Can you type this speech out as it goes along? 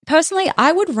Personally,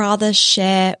 I would rather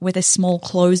share with a small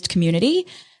closed community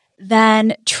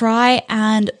than try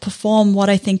and perform what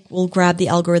I think will grab the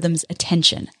algorithm's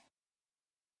attention.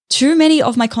 Too many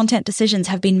of my content decisions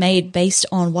have been made based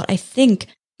on what I think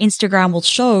Instagram will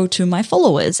show to my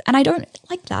followers, and I don't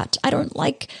like that. I don't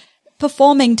like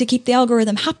performing to keep the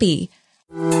algorithm happy.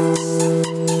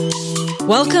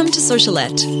 Welcome to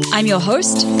Socialette. I'm your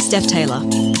host, Steph Taylor.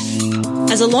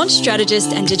 As a launch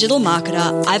strategist and digital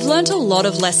marketer, I've learned a lot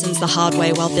of lessons the hard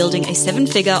way while building a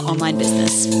 7-figure online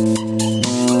business.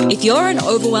 If you're an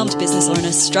overwhelmed business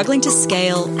owner struggling to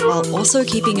scale while also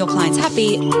keeping your clients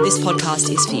happy, this podcast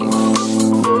is for you.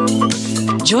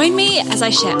 Join me as I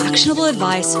share actionable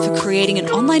advice for creating an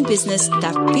online business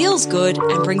that feels good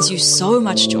and brings you so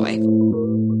much joy.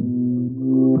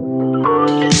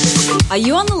 Are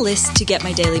you on the list to get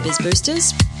my daily biz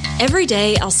boosters? Every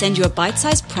day, I'll send you a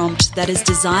bite-sized prompt that is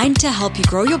designed to help you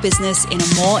grow your business in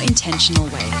a more intentional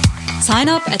way. Sign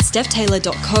up at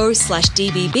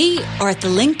stephtaylor.co/DBB or at the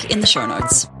link in the show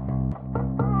notes.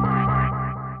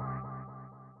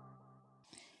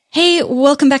 Hey,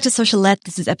 welcome back to Socialette.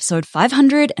 This is episode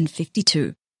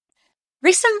 552.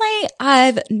 Recently,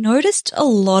 I've noticed a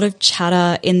lot of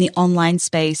chatter in the online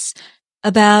space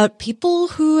about people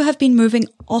who have been moving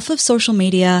off of social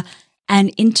media and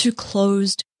into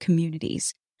closed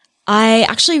communities. I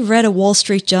actually read a Wall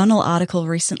Street Journal article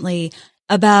recently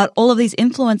about all of these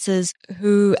influencers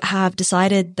who have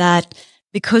decided that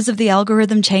because of the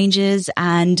algorithm changes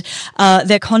and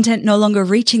their content no longer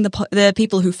reaching the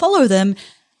people who follow them,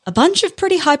 a bunch of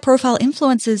pretty high-profile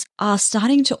influencers are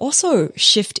starting to also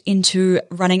shift into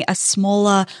running a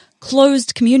smaller,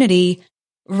 closed community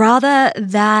rather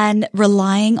than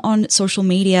relying on social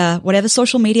media, whatever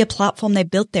social media platform they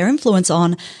built their influence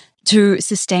on, to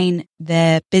sustain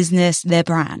their business, their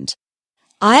brand.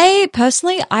 I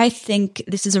think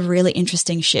this is a really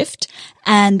interesting shift,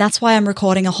 and that's why I'm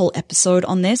recording a whole episode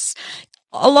on this.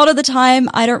 A lot of the time,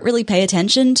 I don't really pay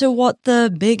attention to what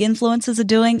the big influencers are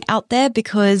doing out there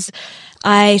because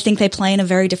I think they play in a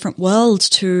very different world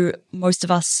to most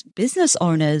of us business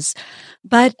owners.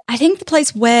 But I think the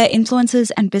place where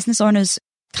influencers and business owners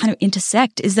kind of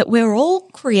intersect is that we're all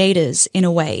creators in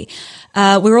a way.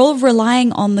 We're all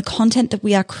relying on the content that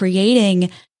we are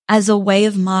creating as a way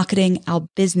of marketing our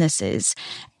businesses.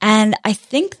 And I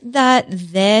think that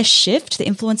their shift, the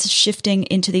influencers shifting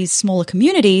into these smaller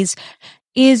communities,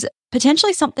 is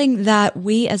potentially something that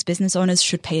we as business owners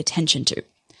should pay attention to.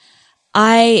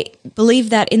 I believe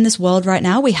that in this world right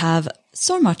now, we have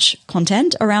so much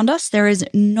content around us. There is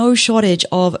no shortage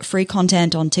of free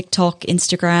content on TikTok,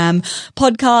 Instagram,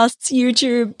 podcasts,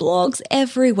 YouTube, blogs,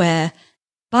 everywhere.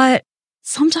 But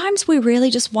sometimes we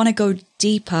really just want to go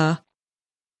deeper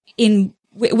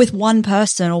with one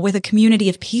person or with a community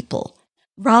of people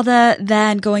rather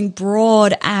than going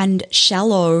broad and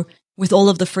shallow with all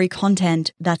of the free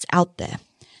content that's out there.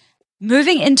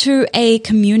 Moving into a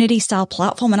community-style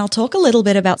platform, and I'll talk a little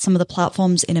bit about some of the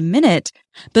platforms in a minute,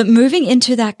 but moving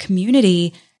into that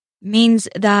community means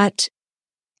that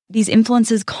these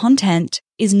influencers' content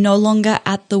is no longer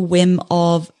at the whim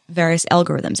of various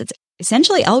algorithms. It's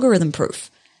essentially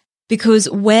algorithm-proof because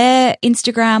where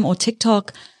Instagram or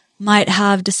TikTok might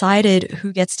have decided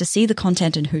who gets to see the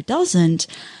content and who doesn't,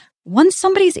 once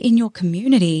somebody's in your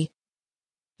community,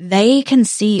 they can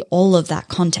see all of that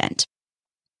content.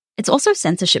 It's also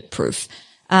censorship proof.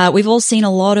 We've all seen a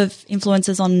lot of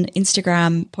influencers on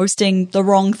Instagram posting the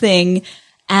wrong thing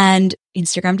and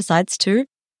Instagram decides to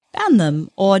ban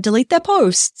them or delete their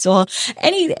posts or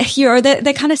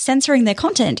they're kind of censoring their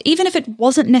content, even if it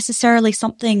wasn't necessarily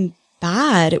something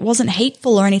bad. It wasn't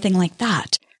hateful or anything like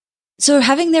that. So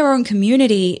having their own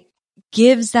community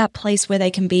gives that place where they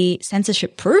can be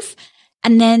censorship proof.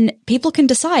 And then people can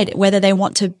decide whether they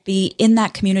want to be in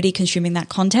that community consuming that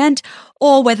content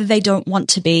or whether they don't want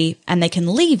to be and they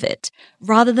can leave it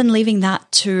rather than leaving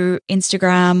that to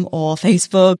Instagram or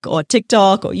Facebook or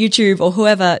TikTok or YouTube or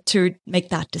whoever to make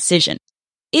that decision.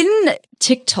 In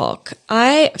TikTok,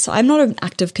 I'm not an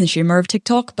active consumer of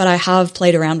TikTok, but I have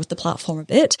played around with the platform a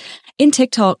bit. In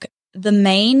TikTok, the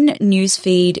main news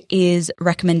feed is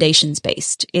recommendations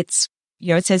based. It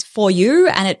says for you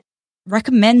and it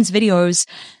recommends videos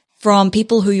from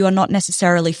people who you are not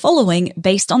necessarily following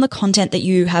based on the content that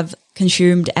you have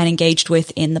consumed and engaged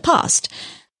with in the past.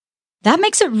 That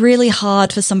makes it really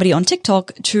hard for somebody on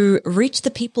TikTok to reach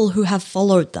the people who have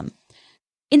followed them.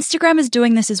 Instagram is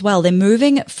doing this as well. They're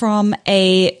moving from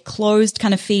a closed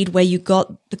kind of feed where you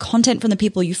got the content from the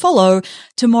people you follow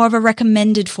to more of a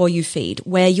recommended for you feed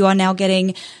where you are now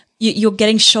you're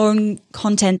getting shown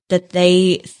content that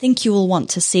they think you will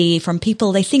want to see from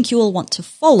people they think you will want to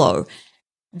follow.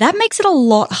 that makes it a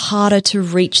lot harder to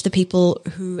reach the people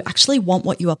who actually want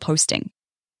what you are posting.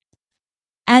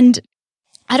 And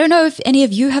I don't know if any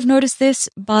of you have noticed this,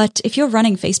 but if you're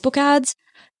running Facebook ads,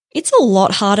 it's a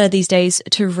lot harder these days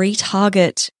to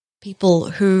retarget people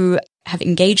who have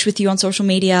engaged with you on social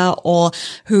media or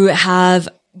who have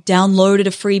downloaded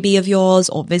a freebie of yours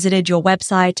or visited your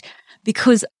website,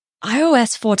 because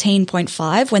iOS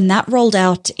 14.5, when that rolled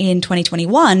out in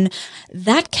 2021,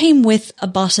 that came with a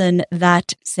button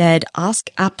that said, ask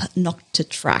app not to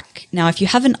track. Now, if you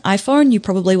have an iPhone, you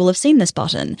probably will have seen this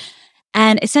button.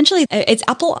 And essentially, it's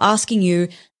Apple asking you,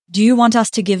 do you want us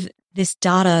to give this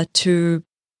data to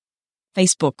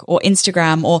Facebook or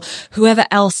Instagram or whoever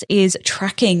else is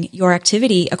tracking your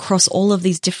activity across all of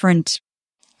these different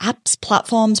apps,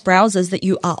 platforms, browsers that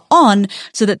you are on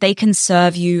so that they can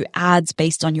serve you ads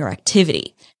based on your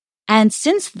activity. And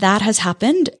since that has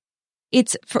happened,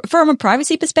 it's from a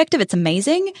privacy perspective, it's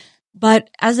amazing. But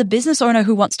as a business owner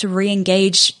who wants to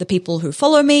re-engage the people who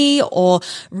follow me or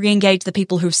re-engage the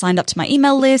people who've signed up to my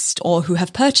email list or who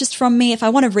have purchased from me, if I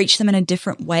want to reach them in a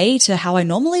different way to how I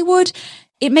normally would,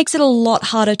 it makes it a lot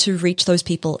harder to reach those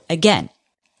people again.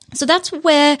 So that's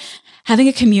where having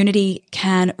a community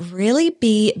can really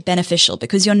be beneficial,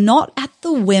 because you're not at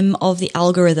the whim of the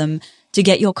algorithm to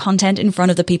get your content in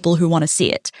front of the people who want to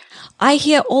see it. I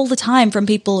hear all the time from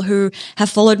people who have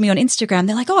followed me on Instagram.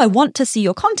 They're like, oh, I want to see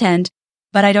your content,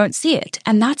 but I don't see it.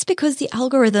 And that's because the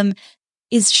algorithm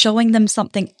is showing them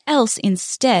something else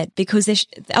instead, because the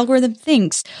algorithm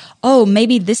thinks, oh,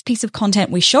 maybe this piece of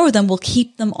content we show them will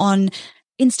keep them on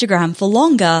Instagram for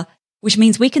longer, which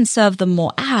means we can serve them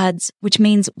more ads, which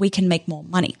means we can make more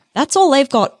money. That's all they've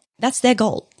got. That's their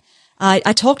goal.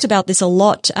 I talked about this a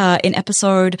lot in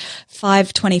episode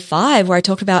 525, where I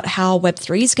talked about how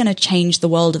Web3 is going to change the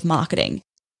world of marketing.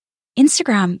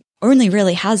 Instagram only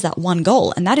really has that one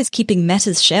goal, and that is keeping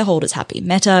Meta's shareholders happy.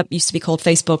 Meta used to be called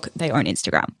Facebook. They own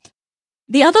Instagram.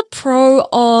 The other pro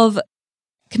of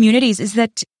communities is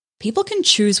that people can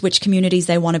choose which communities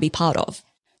they want to be part of,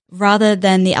 rather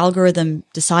than the algorithm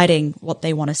deciding what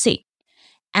they want to see.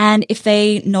 And if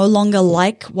they no longer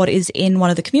like what is in one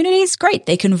of the communities, great,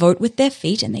 they can vote with their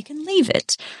feet and they can leave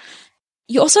it.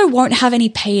 You also won't have any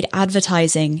paid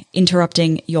advertising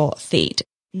interrupting your feed.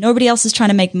 Nobody else is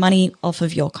trying to make money off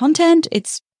of your content.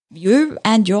 It's you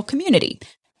and your community.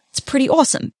 It's pretty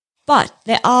awesome. But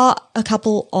there are a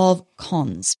couple of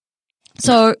cons.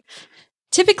 So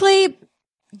typically,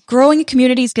 growing a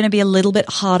community is going to be a little bit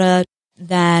harder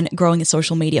than growing a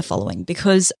social media following,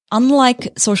 because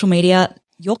unlike social media,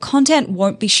 your content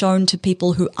won't be shown to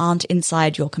people who aren't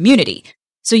inside your community.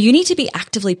 So you need to be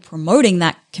actively promoting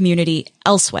that community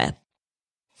elsewhere.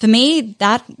 For me,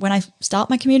 that when I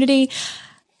start my community,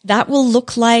 that will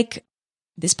look like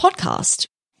this podcast.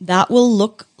 That will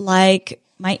look like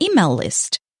my email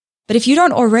list. But if you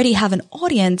don't already have an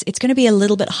audience, it's going to be a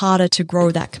little bit harder to grow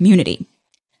that community.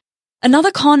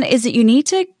 Another con is that you need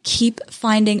to keep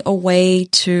finding a way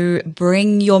to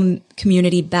bring your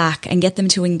community back and get them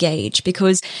to engage,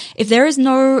 because if there's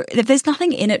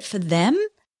nothing in it for them,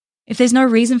 if there's no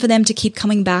reason for them to keep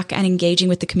coming back and engaging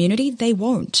with the community, they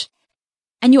won't.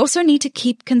 And you also need to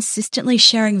keep consistently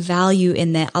sharing value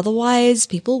in there. Otherwise,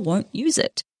 people won't use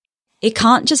it. It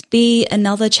can't just be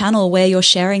another channel where you're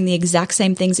sharing the exact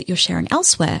same things that you're sharing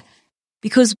elsewhere,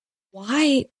 because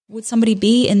why would somebody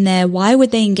be in there? Why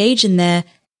would they engage in there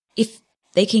if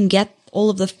they can get all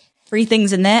of the free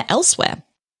things in there elsewhere?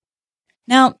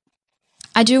 Now,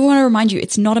 I do want to remind you,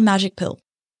 it's not a magic pill.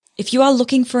 If you are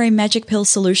looking for a magic pill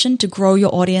solution to grow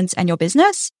your audience and your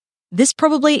business, this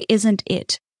probably isn't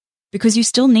it, because you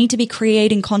still need to be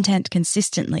creating content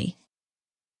consistently.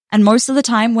 And most of the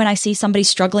time when I see somebody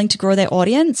struggling to grow their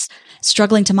audience,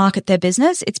 struggling to market their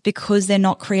business, it's because they're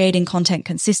not creating content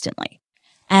consistently.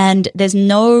 And there's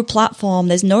no platform,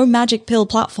 there's no magic pill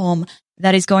platform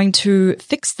that is going to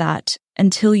fix that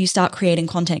until you start creating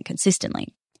content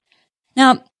consistently.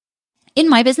 Now, in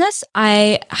my business,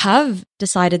 I have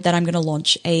decided that I'm going to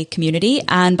launch a community.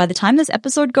 And by the time this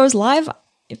episode goes live,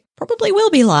 it probably will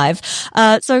be live.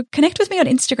 So connect with me on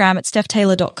Instagram at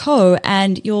stephtaylor.co,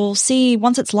 and you'll see,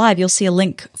 once it's live, you'll see a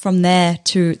link from there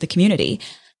to the community.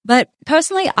 But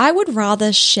personally, I would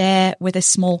rather share with a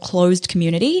small closed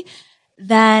community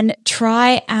than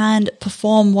try and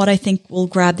perform what I think will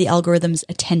grab the algorithm's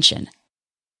attention.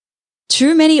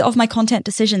 Too many of my content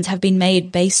decisions have been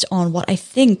made based on what I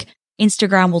think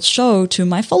Instagram will show to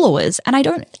my followers, and I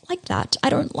don't like that.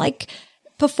 I don't like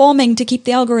performing to keep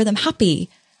the algorithm happy.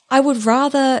 I would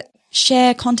rather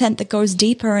share content that goes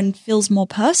deeper and feels more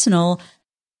personal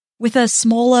with a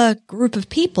smaller group of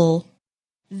people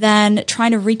than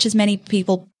trying to reach as many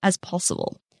people as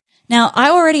possible. Now, I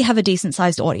already have a decent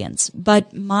sized audience,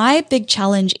 but my big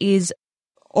challenge is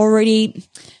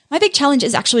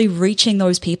actually reaching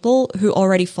those people who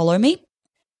already follow me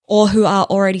or who are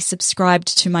already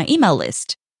subscribed to my email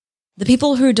list. The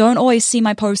people who don't always see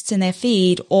my posts in their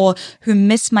feed or who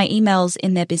miss my emails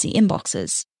in their busy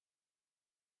inboxes.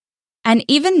 And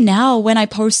even now, when I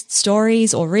post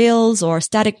stories or reels or a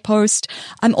static post,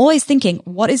 I'm always thinking,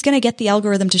 what is going to get the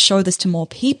algorithm to show this to more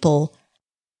people?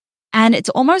 And it's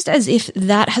almost as if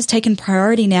that has taken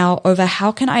priority now over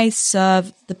how can I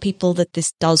serve the people that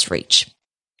this does reach.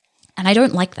 And I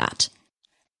don't like that.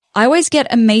 I always get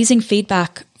amazing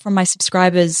feedback from my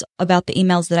subscribers about the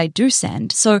emails that I do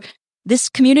send. So this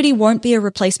community won't be a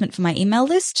replacement for my email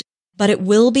list, but it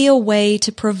will be a way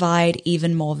to provide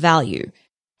even more value.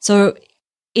 So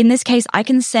in this case, I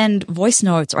can send voice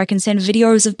notes or I can send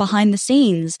videos of behind the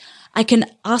scenes. I can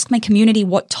ask my community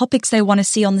what topics they want to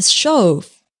see on this show.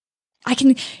 I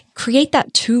can create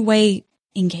that two-way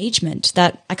engagement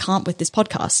that I can't with this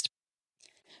podcast.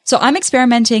 So I'm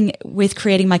experimenting with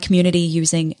creating my community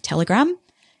using Telegram.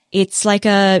 It's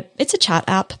a chat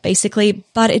app basically,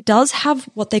 but it does have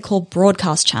what they call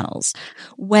broadcast channels,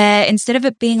 where instead of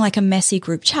it being like a messy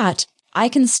group chat, I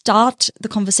can start the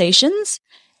conversations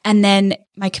and then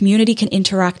my community can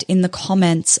interact in the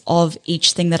comments of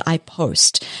each thing that I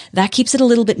post. That keeps it a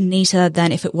little bit neater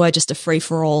than if it were just a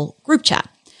free-for-all group chat.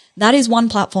 That is one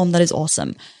platform that is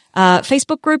awesome.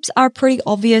 Facebook groups are pretty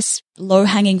obvious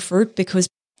low-hanging fruit because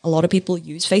a lot of people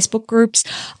use Facebook groups.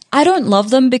 I don't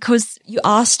love them because you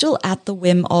are still at the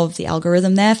whim of the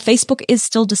algorithm there. Facebook is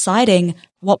still deciding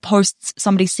what posts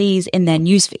somebody sees in their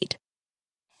newsfeed.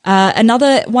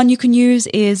 Another one you can use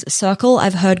is Circle.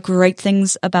 I've heard great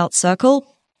things about Circle.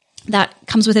 That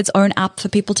comes with its own app for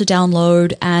people to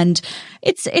download, and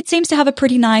it seems to have a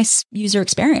pretty nice user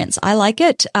experience. I like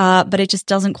it, but it just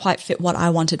doesn't quite fit what I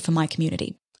wanted for my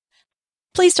community.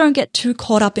 Please don't get too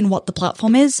caught up in what the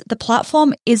platform is. The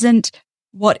platform isn't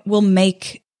what will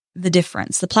make the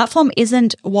difference. The platform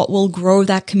isn't what will grow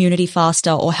that community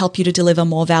faster or help you to deliver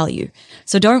more value.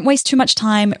 So don't waste too much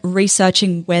time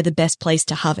researching where the best place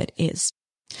to have it is.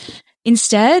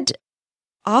 Instead,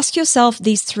 ask yourself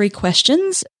these 3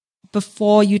 questions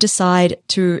before you decide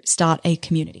to start a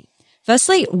community.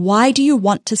 Firstly, why do you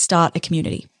want to start a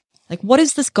community? Like, what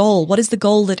is this goal? What is the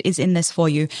goal that is in this for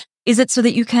you? Is it so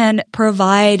that you can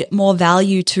provide more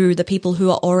value to the people who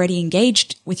are already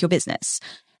engaged with your business?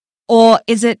 Or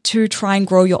is it to try and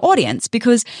grow your audience?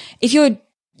 Because if you're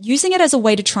using it as a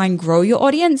way to try and grow your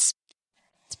audience,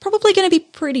 it's probably going to be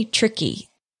pretty tricky,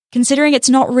 considering it's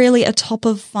not really a top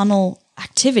of funnel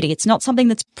activity. It's not something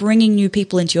that's bringing new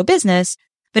people into your business,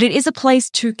 but it is a place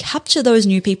to capture those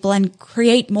new people and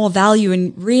create more value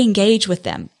and re-engage with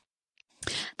them.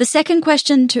 The second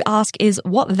question to ask is,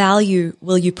 what value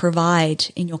will you provide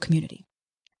in your community?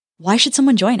 Why should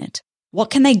someone join it? What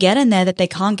can they get in there that they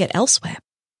can't get elsewhere?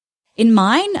 In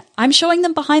mine, I'm showing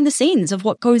them behind the scenes of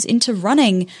what goes into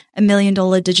running $1 million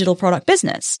digital product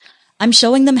business. I'm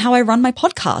showing them how I run my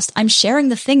podcast. I'm sharing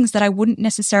the things that I wouldn't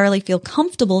necessarily feel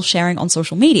comfortable sharing on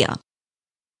social media.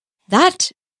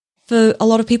 That, for a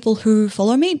lot of people who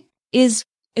follow me, is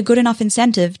a good enough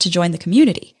incentive to join the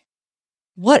community.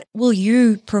 What will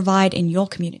you provide in your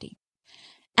community?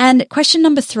 And question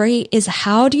number 3 is,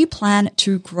 how do you plan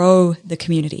to grow the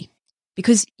community?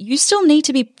 Because you still need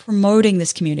to be promoting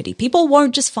this community. People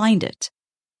won't just find it.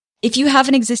 If you have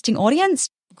an existing audience,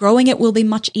 growing it will be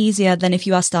much easier than if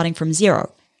you are starting from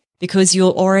zero, because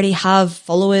you'll already have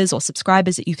followers or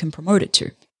subscribers that you can promote it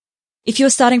to. If you're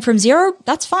starting from zero,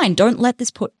 that's fine. Don't let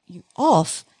this put you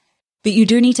off, but you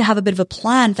do need to have a bit of a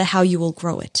plan for how you will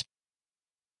grow it.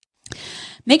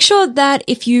 Make sure that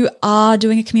if you are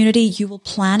doing a community, you will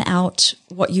plan out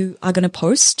what you are going to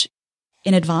post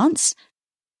in advance.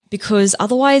 Because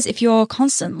otherwise, if you're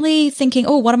constantly thinking,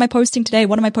 oh, what am I posting today?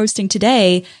 What am I posting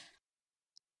today?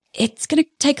 It's going to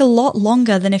take a lot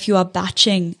longer than if you are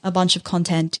batching a bunch of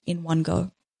content in one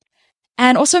go.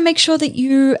 And also make sure that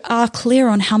you are clear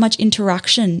on how much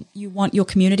interaction you want your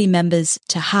community members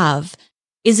to have.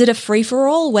 Is it a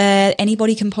free-for-all where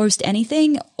anybody can post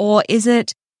anything? Or is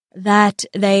it that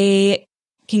they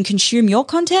can consume your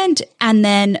content and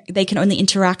then they can only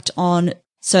interact on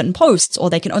certain posts, or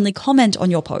they can only comment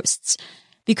on your posts?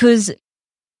 Because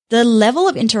the level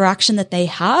of interaction that they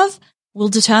have will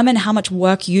determine how much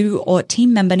work you or a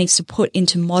team member needs to put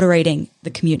into moderating the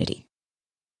community.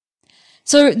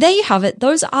 So there you have it.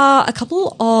 Those are a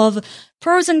couple of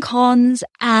pros and cons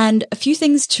and a few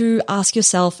things to ask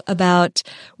yourself about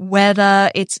whether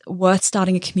it's worth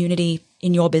starting a community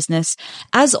in your business.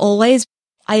 As always,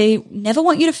 I never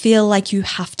want you to feel like you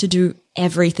have to do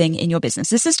everything in your business.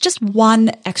 This is just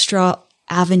one extra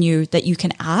avenue that you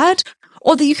can add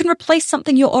or that you can replace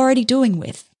something you're already doing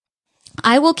with.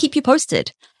 I will keep you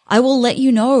posted. I will let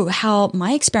you know how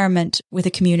my experiment with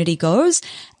a community goes,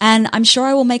 and I'm sure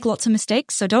I will make lots of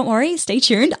mistakes, so don't worry, stay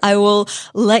tuned. I will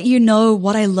let you know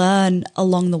what I learn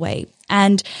along the way.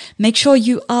 And make sure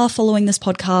you are following this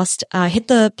podcast. Hit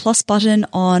the plus button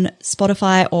on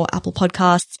Spotify or Apple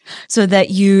Podcasts so that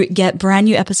you get brand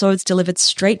new episodes delivered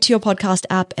straight to your podcast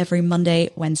app every Monday,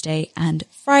 Wednesday, and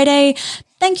Friday.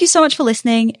 Thank you so much for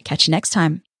listening. Catch you next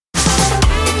time.